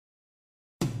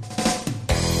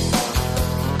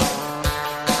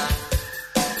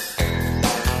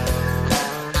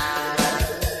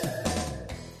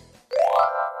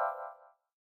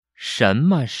什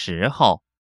么时候？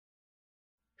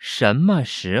什么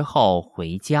时候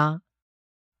回家？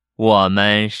我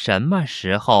们什么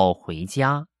时候回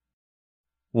家？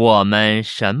我们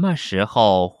什么时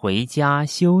候回家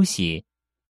休息？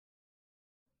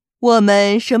我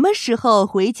们什么时候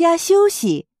回家休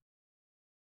息？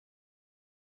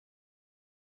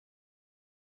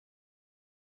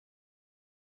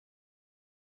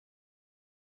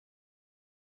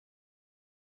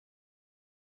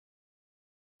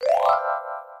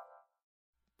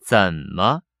怎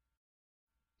么？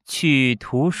去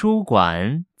图书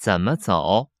馆怎么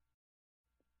走？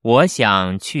我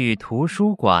想去图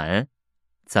书馆，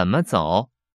怎么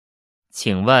走？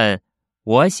请问，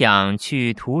我想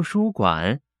去图书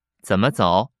馆，怎么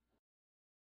走？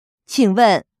请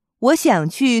问，我想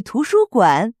去图书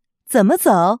馆，怎么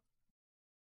走？